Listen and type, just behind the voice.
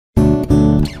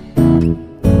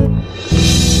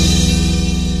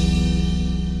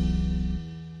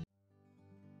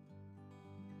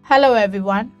Hello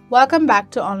everyone, welcome back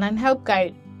to Online Help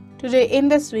Guide. Today in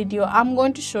this video, I'm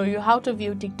going to show you how to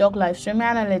view TikTok livestream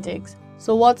analytics.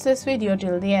 So watch this video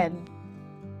till the end.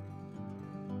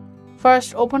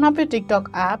 First, open up your TikTok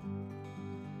app.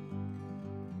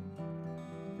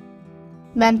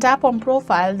 Then tap on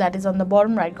Profile that is on the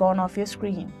bottom right corner of your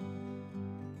screen.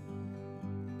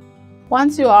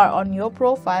 Once you are on your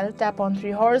profile, tap on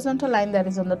three horizontal lines that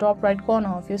is on the top right corner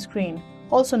of your screen,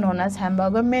 also known as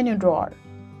hamburger menu drawer.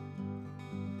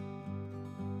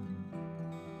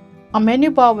 A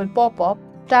menu bar will pop up.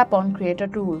 Tap on Creator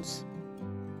Tools.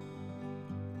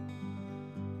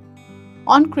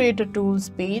 On Creator Tools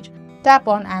page, tap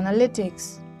on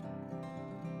Analytics.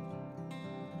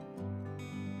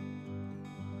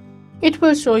 It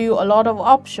will show you a lot of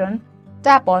options.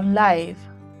 Tap on Live.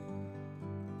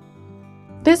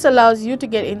 This allows you to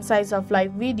get insights of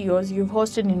live videos you've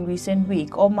hosted in recent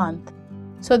week or month.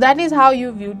 So that is how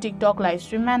you view TikTok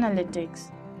livestream analytics.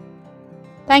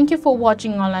 Thank you for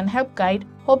watching Online Help Guide.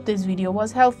 Hope this video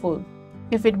was helpful.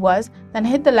 If it was, then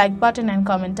hit the like button and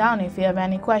comment down if you have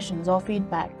any questions or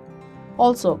feedback.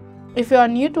 Also, if you are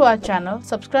new to our channel,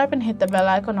 subscribe and hit the bell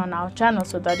icon on our channel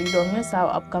so that you don't miss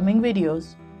our upcoming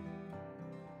videos.